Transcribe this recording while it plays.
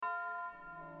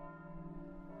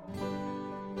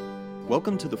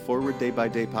Welcome to the Forward Day by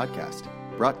Day podcast,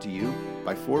 brought to you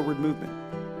by Forward Movement.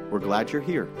 We're glad you're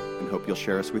here and hope you'll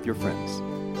share us with your friends.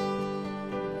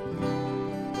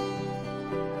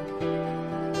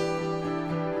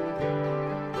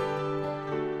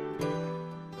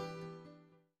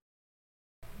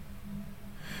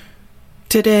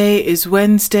 Today is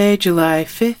Wednesday, July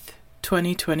 5th,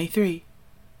 2023.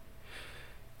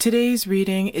 Today's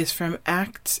reading is from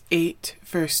Acts 8,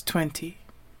 verse 20.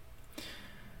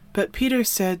 But Peter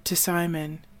said to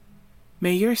Simon,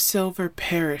 "May your silver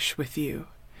perish with you,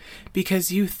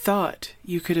 because you thought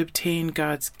you could obtain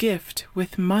God's gift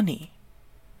with money."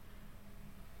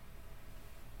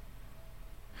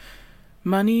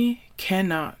 Money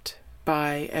cannot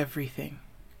buy everything.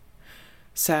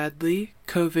 Sadly,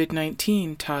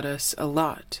 COVID-19 taught us a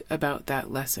lot about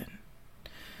that lesson.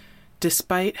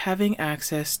 Despite having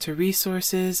access to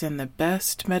resources and the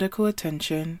best medical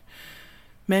attention,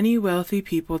 many wealthy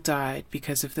people died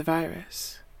because of the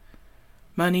virus.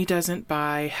 Money doesn't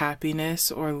buy happiness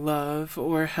or love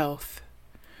or health.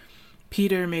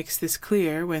 Peter makes this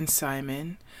clear when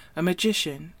Simon, a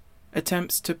magician,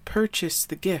 attempts to purchase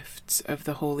the gifts of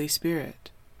the Holy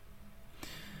Spirit.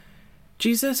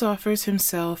 Jesus offers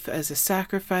himself as a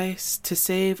sacrifice to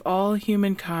save all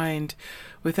humankind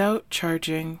without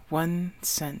charging 1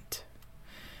 cent.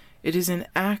 It is an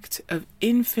act of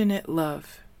infinite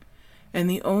love, and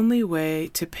the only way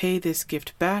to pay this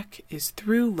gift back is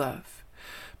through love,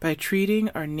 by treating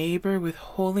our neighbor with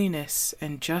holiness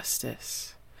and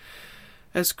justice.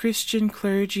 As Christian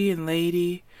clergy and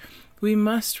laity, we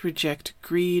must reject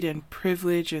greed and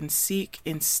privilege and seek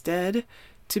instead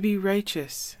to be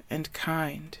righteous and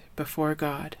kind before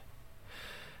God,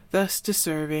 thus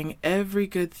deserving every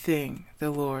good thing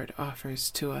the Lord offers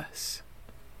to us.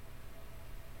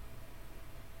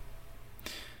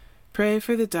 Pray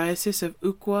for the Diocese of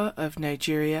Ukwa of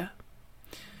Nigeria.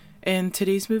 And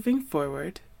today's moving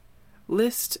forward,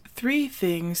 list 3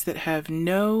 things that have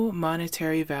no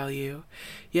monetary value,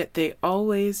 yet they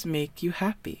always make you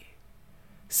happy.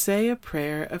 Say a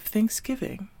prayer of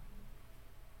thanksgiving.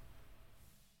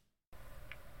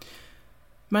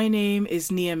 My name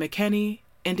is Nia McKenney,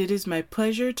 and it is my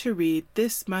pleasure to read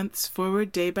this month's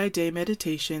Forward Day by Day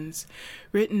Meditations,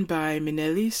 written by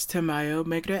Minelis Tamayo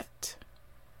Megret.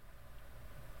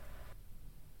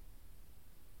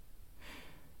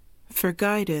 For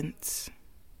guidance.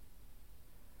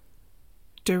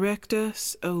 Direct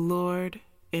us, O Lord,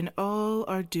 in all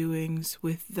our doings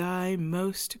with thy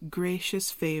most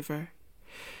gracious favor,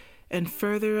 and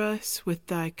further us with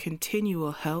thy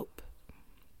continual help,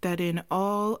 that in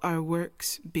all our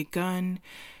works begun,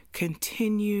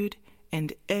 continued,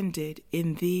 and ended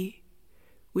in thee,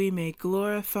 we may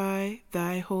glorify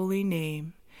thy holy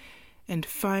name, and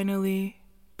finally,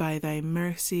 by thy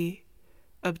mercy,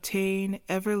 obtain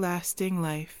everlasting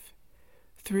life,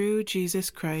 through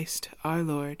Jesus Christ our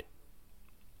Lord.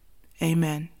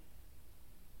 Amen.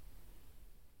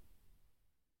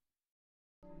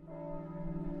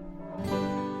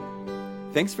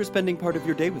 Thanks for spending part of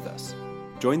your day with us.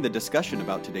 Join the discussion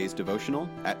about today's devotional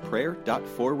at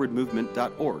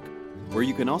prayer.forwardmovement.org, where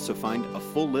you can also find a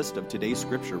full list of today's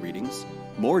scripture readings,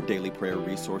 more daily prayer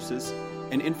resources,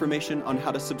 and information on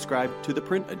how to subscribe to the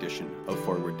print edition of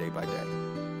Forward Day by Day.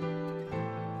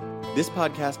 This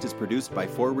podcast is produced by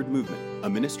Forward Movement, a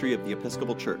ministry of the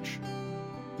Episcopal Church.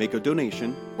 Make a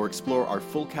donation or explore our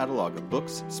full catalog of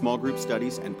books, small group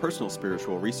studies, and personal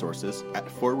spiritual resources at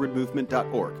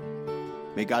forwardmovement.org.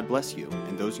 May God bless you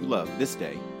and those you love this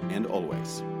day and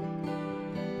always.